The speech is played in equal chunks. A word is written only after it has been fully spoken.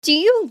Do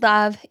you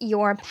love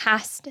your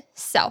past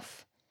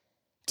self?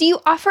 Do you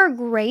offer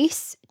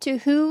grace to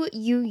who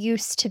you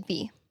used to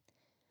be?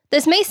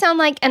 This may sound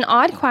like an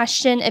odd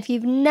question if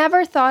you've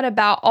never thought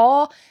about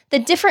all the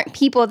different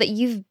people that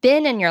you've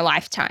been in your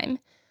lifetime.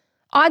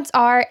 Odds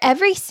are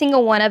every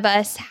single one of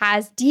us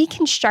has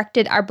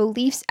deconstructed our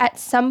beliefs at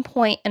some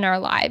point in our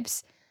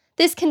lives.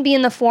 This can be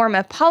in the form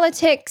of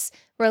politics,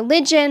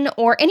 religion,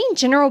 or any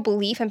general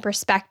belief and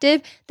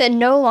perspective that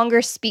no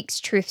longer speaks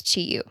truth to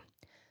you.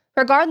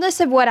 Regardless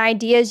of what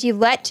ideas you've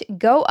let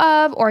go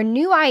of or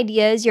new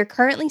ideas you're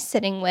currently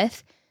sitting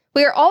with,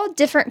 we are all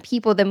different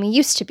people than we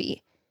used to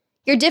be.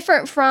 You're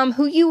different from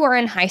who you were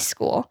in high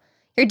school.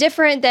 You're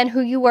different than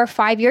who you were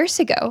 5 years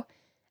ago.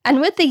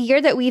 And with the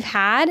year that we've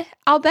had,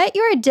 I'll bet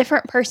you're a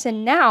different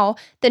person now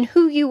than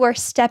who you were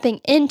stepping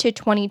into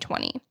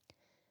 2020.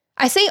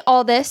 I say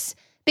all this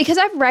because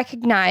I've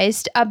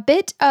recognized a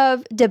bit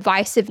of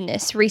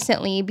divisiveness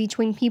recently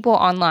between people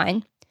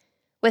online.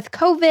 With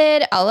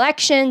COVID,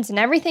 elections, and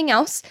everything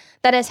else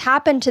that has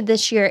happened to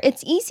this year,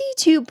 it's easy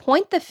to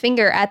point the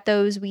finger at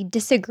those we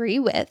disagree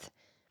with.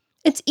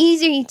 It's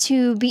easy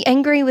to be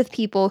angry with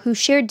people who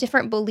share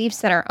different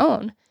beliefs than our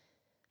own.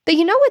 But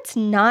you know what's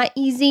not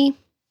easy?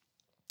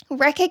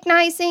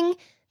 Recognizing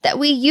that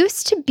we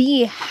used to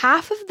be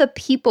half of the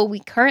people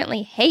we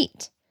currently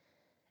hate.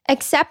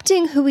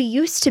 Accepting who we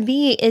used to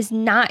be is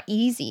not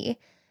easy.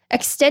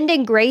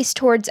 Extending grace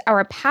towards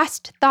our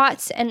past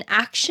thoughts and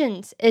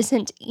actions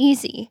isn't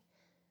easy.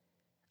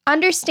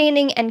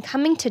 Understanding and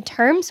coming to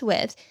terms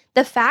with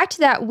the fact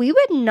that we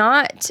would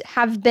not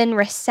have been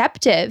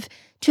receptive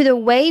to the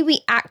way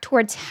we act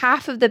towards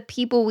half of the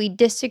people we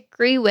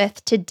disagree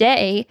with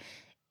today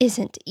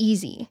isn't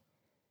easy.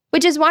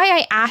 Which is why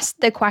I asked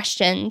the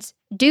questions,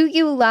 do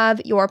you love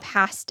your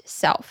past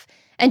self?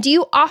 And do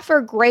you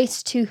offer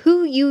grace to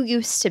who you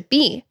used to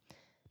be?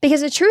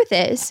 Because the truth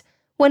is,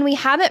 when we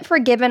haven't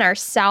forgiven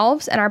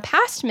ourselves and our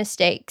past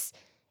mistakes,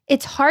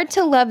 it's hard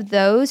to love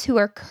those who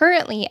are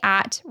currently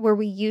at where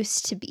we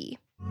used to be.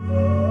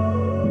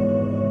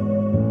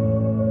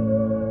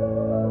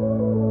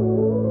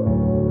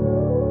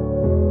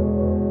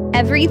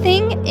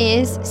 Everything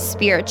is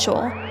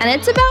spiritual, and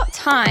it's about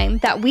time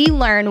that we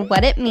learn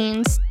what it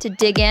means to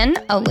dig in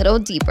a little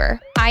deeper.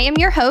 I am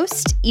your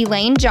host,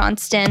 Elaine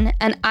Johnston,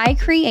 and I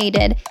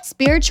created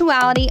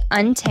Spirituality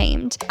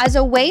Untamed as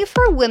a way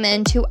for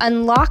women to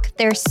unlock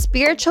their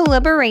spiritual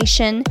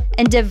liberation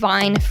and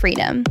divine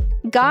freedom.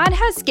 God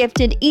has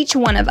gifted each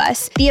one of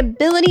us the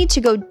ability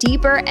to go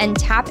deeper and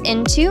tap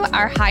into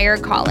our higher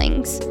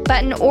callings.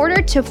 But in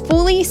order to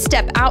fully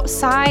step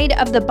outside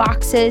of the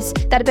boxes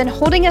that have been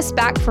holding us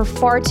back for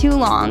far too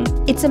long,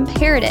 it's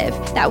imperative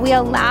that we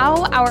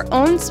allow our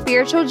own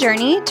spiritual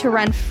journey to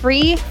run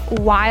free,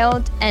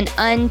 wild, and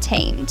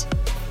untamed.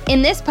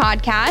 In this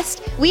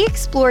podcast, we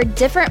explore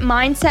different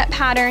mindset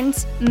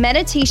patterns,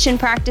 meditation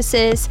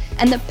practices,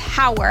 and the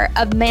power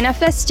of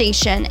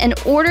manifestation in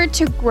order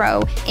to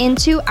grow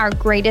into our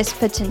greatest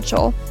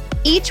potential.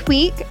 Each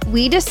week,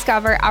 we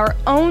discover our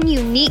own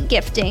unique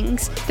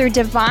giftings through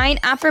divine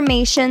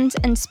affirmations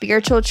and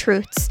spiritual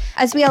truths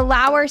as we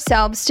allow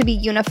ourselves to be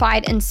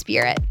unified in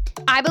spirit.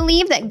 I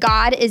believe that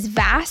God is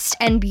vast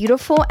and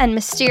beautiful and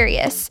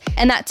mysterious,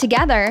 and that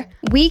together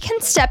we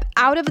can step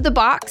out of the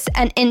box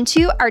and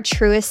into our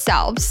truest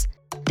selves.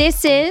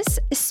 This is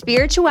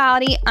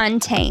Spirituality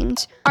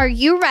Untamed. Are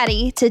you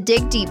ready to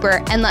dig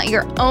deeper and let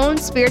your own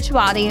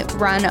spirituality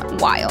run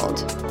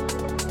wild?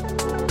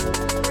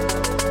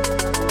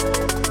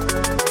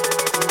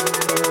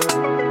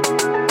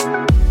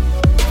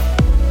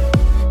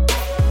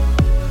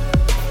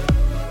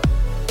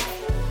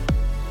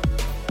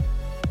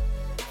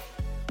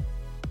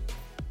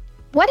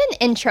 What an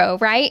intro,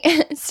 right?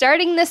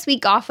 Starting this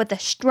week off with a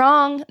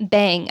strong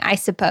bang, I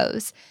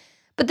suppose.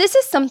 But this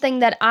is something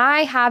that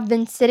I have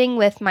been sitting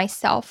with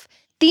myself.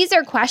 These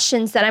are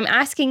questions that I'm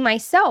asking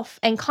myself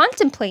and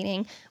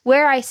contemplating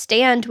where I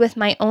stand with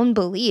my own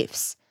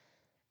beliefs.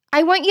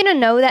 I want you to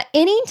know that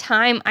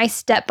anytime I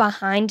step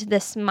behind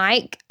this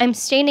mic, I'm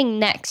standing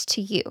next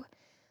to you.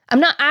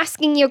 I'm not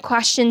asking you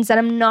questions that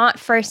I'm not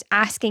first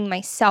asking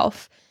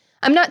myself.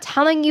 I'm not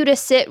telling you to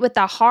sit with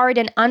the hard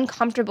and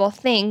uncomfortable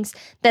things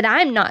that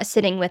I'm not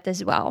sitting with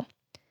as well.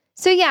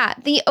 So yeah,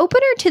 the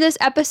opener to this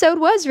episode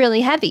was really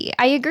heavy,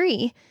 I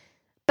agree.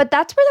 But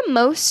that's where the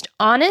most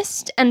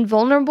honest and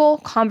vulnerable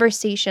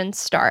conversations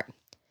start.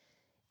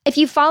 If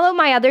you follow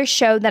my other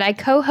show that I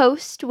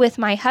co-host with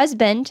my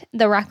husband,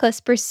 The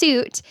Reckless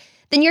Pursuit,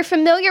 then you're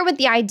familiar with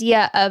the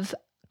idea of,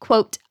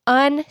 quote,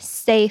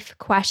 unsafe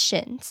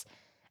questions.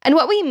 And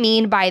what we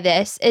mean by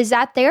this is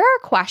that there are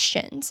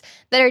questions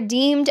that are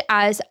deemed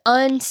as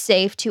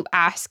unsafe to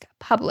ask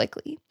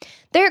publicly.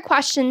 There are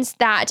questions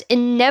that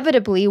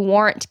inevitably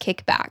warrant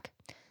kickback.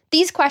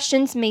 These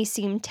questions may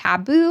seem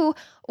taboo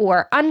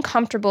or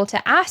uncomfortable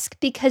to ask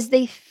because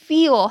they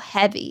feel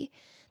heavy.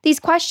 These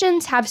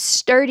questions have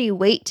sturdy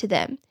weight to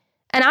them.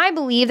 And I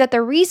believe that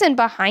the reason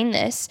behind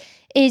this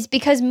is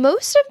because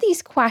most of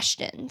these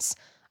questions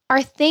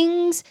are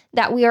things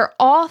that we are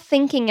all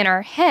thinking in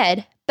our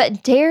head,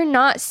 but dare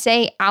not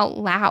say out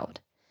loud.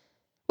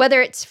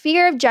 Whether it's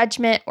fear of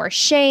judgment or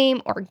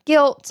shame or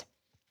guilt,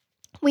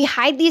 we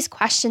hide these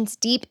questions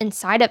deep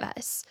inside of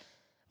us.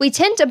 We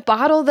tend to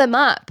bottle them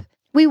up.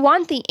 We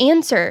want the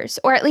answers,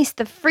 or at least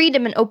the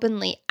freedom in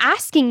openly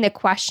asking the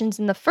questions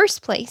in the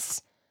first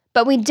place,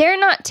 but we dare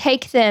not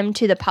take them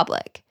to the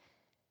public.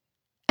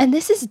 And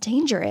this is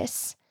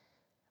dangerous.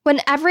 When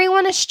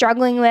everyone is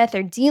struggling with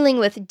or dealing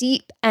with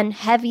deep and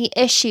heavy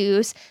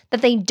issues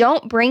that they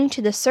don't bring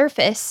to the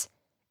surface,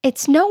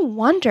 it's no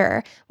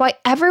wonder why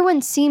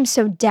everyone seems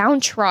so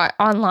downtrodden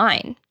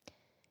online.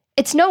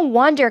 It's no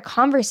wonder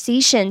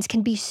conversations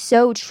can be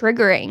so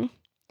triggering.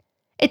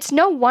 It's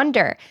no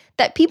wonder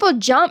that people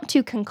jump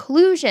to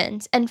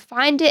conclusions and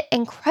find it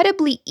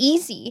incredibly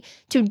easy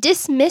to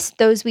dismiss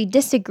those we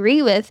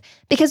disagree with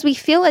because we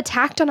feel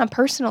attacked on a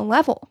personal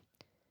level.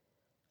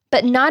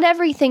 But not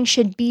everything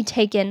should be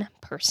taken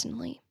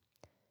personally.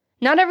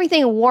 Not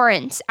everything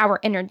warrants our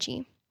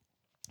energy.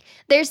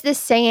 There's this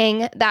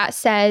saying that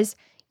says,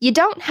 you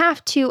don't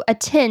have to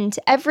attend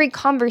every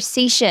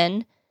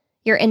conversation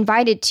you're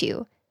invited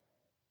to.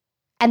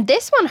 And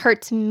this one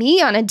hurts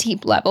me on a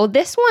deep level.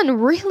 This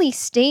one really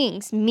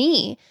stings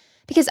me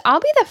because I'll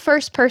be the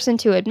first person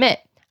to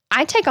admit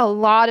I take a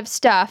lot of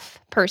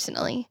stuff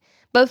personally,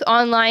 both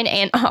online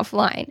and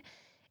offline.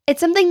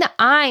 It's something that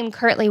I'm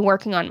currently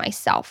working on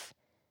myself.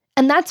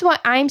 And that's why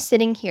I'm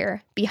sitting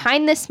here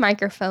behind this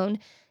microphone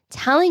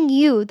telling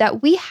you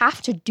that we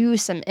have to do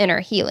some inner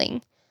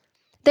healing.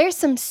 There's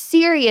some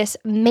serious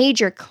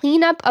major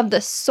cleanup of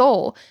the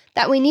soul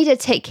that we need to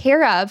take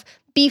care of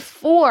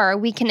before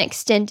we can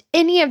extend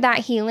any of that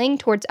healing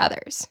towards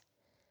others.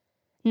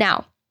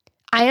 Now,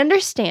 I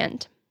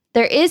understand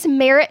there is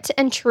merit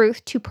and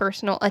truth to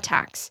personal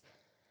attacks.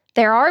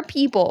 There are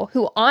people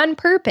who on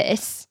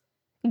purpose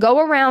go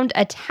around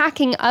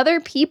attacking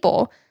other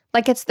people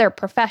like it's their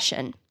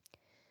profession.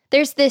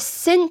 There's this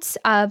sense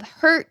of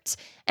hurt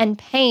and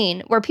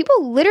pain where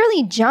people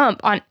literally jump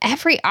on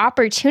every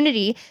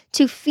opportunity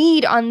to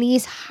feed on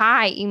these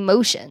high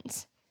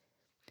emotions.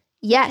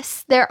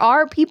 Yes, there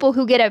are people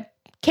who get a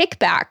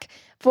kickback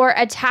for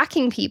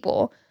attacking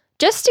people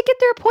just to get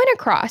their point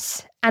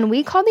across, and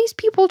we call these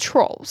people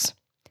trolls.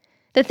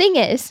 The thing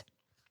is,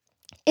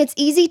 it's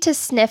easy to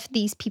sniff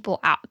these people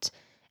out.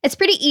 It's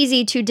pretty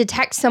easy to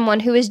detect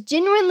someone who is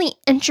genuinely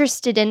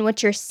interested in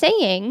what you're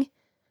saying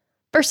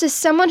versus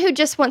someone who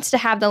just wants to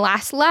have the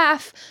last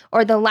laugh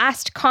or the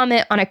last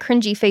comment on a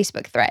cringy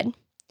Facebook thread.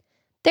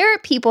 There are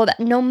people that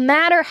no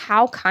matter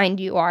how kind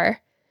you are,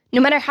 no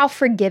matter how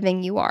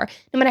forgiving you are,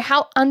 no matter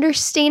how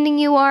understanding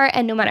you are,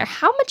 and no matter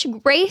how much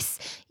grace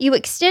you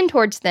extend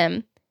towards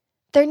them,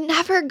 they're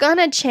never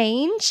gonna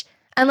change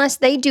unless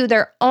they do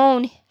their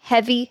own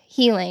heavy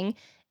healing,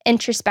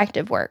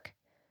 introspective work.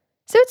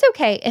 So it's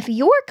okay if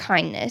your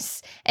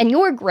kindness and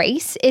your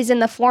grace is in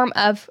the form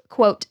of,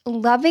 quote,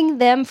 loving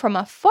them from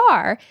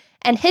afar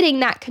and hitting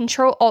that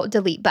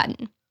Control-Alt-Delete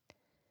button.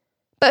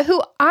 But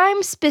who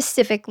I'm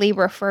specifically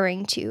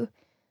referring to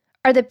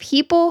are the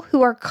people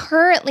who are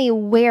currently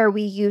where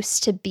we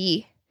used to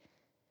be.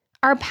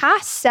 Our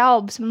past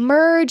selves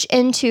merge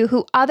into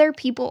who other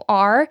people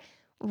are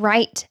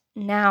right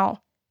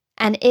now,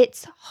 and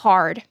it's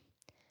hard.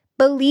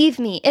 Believe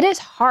me, it is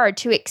hard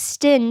to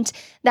extend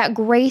that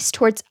grace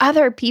towards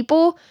other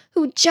people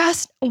who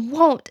just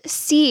won't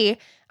see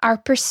our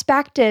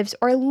perspectives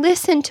or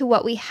listen to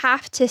what we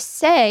have to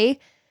say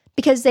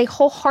because they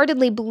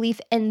wholeheartedly believe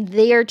in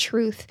their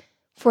truth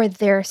for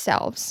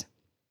themselves.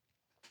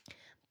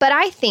 But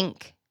I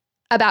think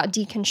about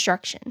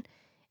deconstruction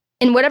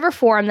in whatever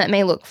form that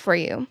may look for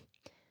you.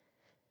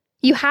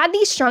 You had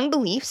these strong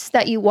beliefs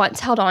that you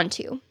once held on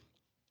to.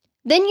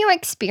 Then you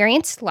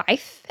experienced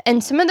life,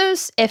 and some of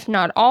those, if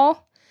not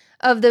all,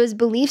 of those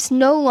beliefs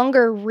no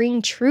longer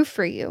ring true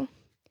for you.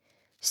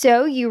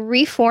 So you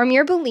reform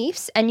your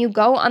beliefs and you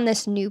go on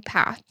this new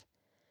path.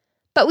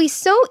 But we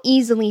so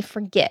easily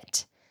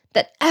forget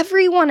that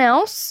everyone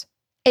else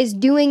is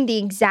doing the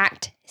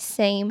exact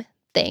same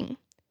thing.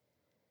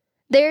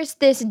 There's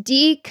this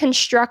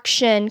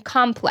deconstruction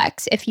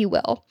complex, if you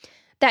will,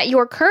 that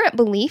your current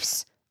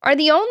beliefs are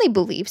the only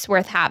beliefs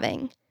worth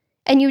having.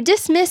 And you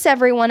dismiss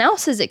everyone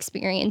else's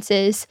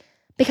experiences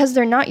because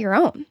they're not your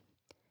own.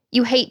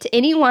 You hate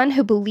anyone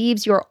who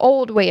believes your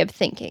old way of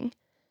thinking.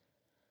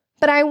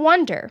 But I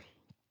wonder,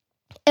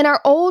 in our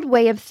old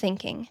way of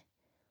thinking,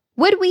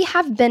 would we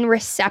have been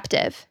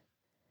receptive?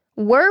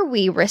 Were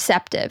we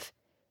receptive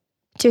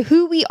to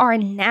who we are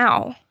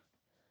now?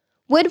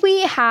 Would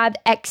we have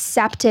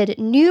accepted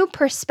new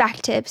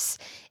perspectives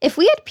if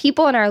we had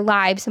people in our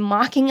lives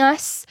mocking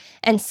us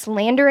and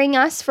slandering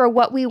us for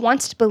what we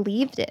once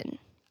believed in?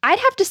 I'd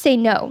have to say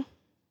no.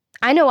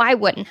 I know I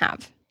wouldn't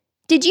have.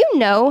 Did you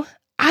know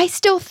I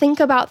still think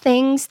about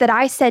things that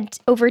I said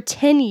over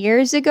 10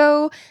 years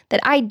ago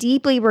that I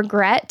deeply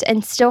regret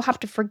and still have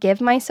to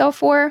forgive myself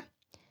for?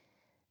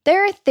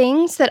 There are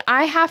things that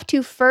I have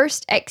to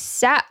first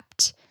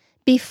accept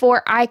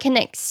before I can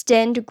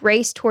extend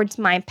grace towards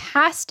my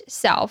past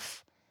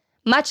self,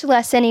 much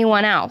less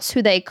anyone else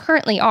who they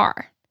currently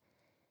are.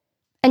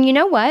 And you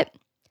know what?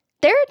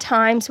 There are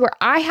times where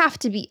I have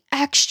to be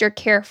extra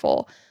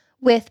careful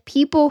with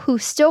people who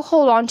still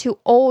hold on to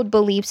old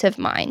beliefs of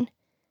mine.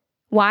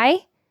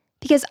 Why?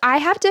 Because I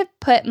have to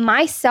put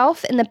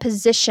myself in the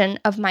position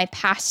of my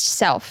past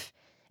self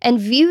and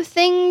view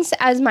things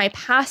as my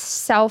past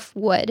self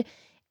would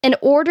in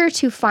order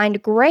to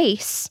find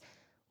grace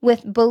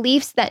with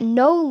beliefs that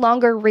no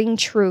longer ring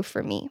true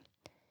for me.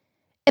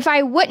 If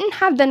I wouldn't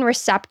have been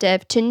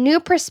receptive to new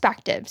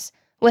perspectives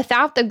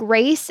without the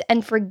grace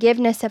and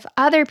forgiveness of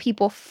other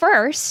people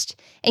first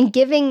and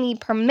giving me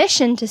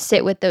permission to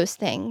sit with those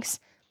things,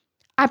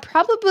 I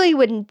probably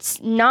would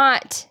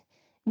not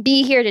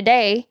be here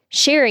today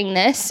sharing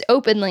this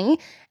openly,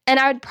 and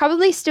I would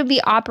probably still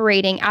be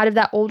operating out of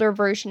that older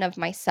version of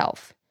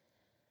myself.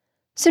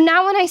 So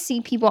now when I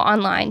see people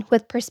online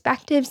with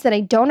perspectives that I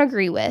don't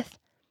agree with,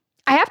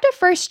 I have to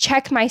first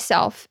check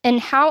myself and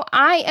how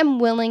I am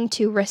willing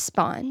to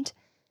respond.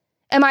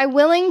 Am I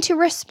willing to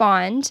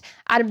respond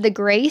out of the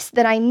grace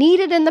that I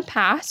needed in the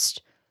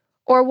past,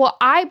 or will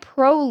I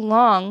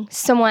prolong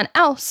someone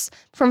else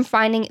from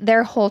finding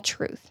their whole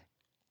truth?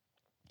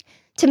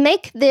 To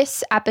make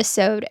this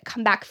episode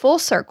come back full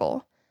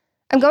circle,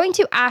 I'm going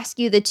to ask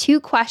you the two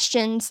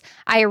questions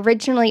I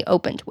originally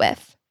opened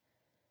with.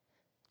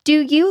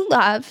 Do you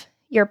love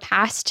your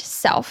past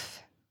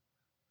self?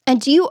 And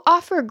do you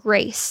offer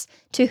grace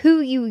to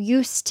who you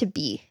used to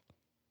be?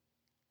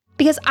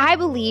 Because I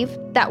believe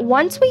that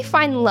once we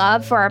find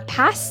love for our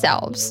past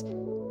selves,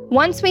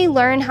 once we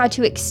learn how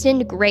to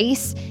extend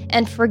grace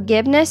and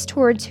forgiveness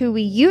towards who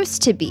we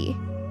used to be,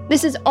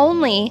 this is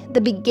only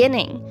the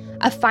beginning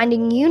of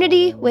finding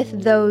unity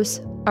with those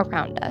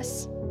around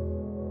us.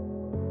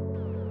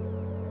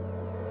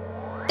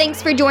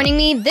 Thanks for joining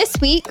me this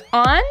week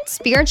on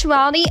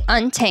Spirituality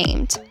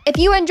Untamed. If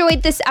you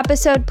enjoyed this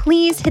episode,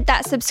 please hit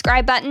that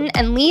subscribe button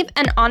and leave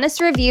an honest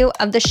review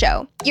of the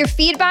show. Your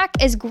feedback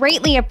is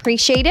greatly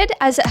appreciated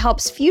as it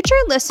helps future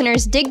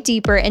listeners dig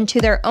deeper into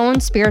their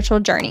own spiritual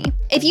journey.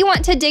 If you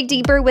want to dig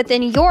deeper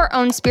within your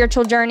own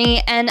spiritual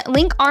journey and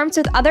link arms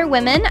with other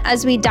women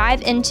as we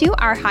dive into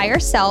our higher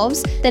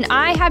selves, then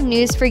I have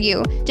news for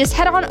you. Just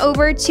head on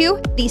over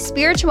to the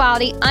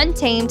Spirituality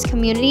Untamed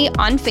community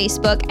on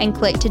Facebook and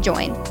click to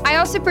join. I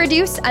also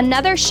produce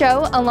another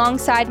show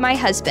alongside my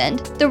husband.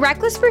 The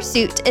Reckless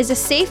Pursuit is a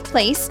safe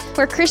place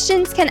where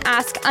Christians can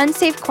ask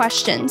unsafe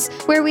questions,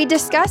 where we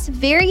discuss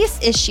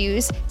various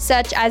issues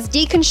such as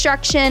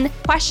deconstruction,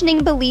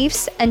 questioning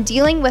beliefs, and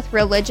dealing with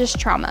religious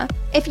trauma.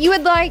 If you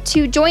would like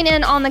to join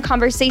in on the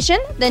conversation,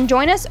 then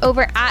join us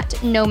over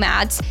at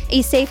Nomads,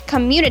 a safe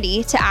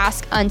community to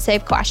ask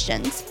unsafe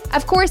questions.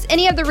 Of course,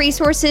 any of the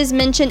resources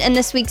mentioned in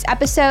this week's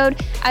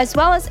episode, as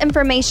well as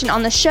information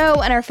on the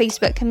show and our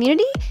Facebook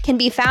community, can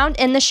be found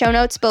in the show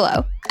notes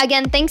below.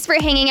 Again, thanks for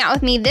hanging out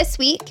with me this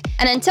week,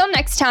 and until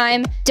next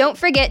time, don't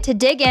forget to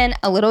dig in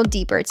a little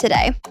deeper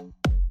today.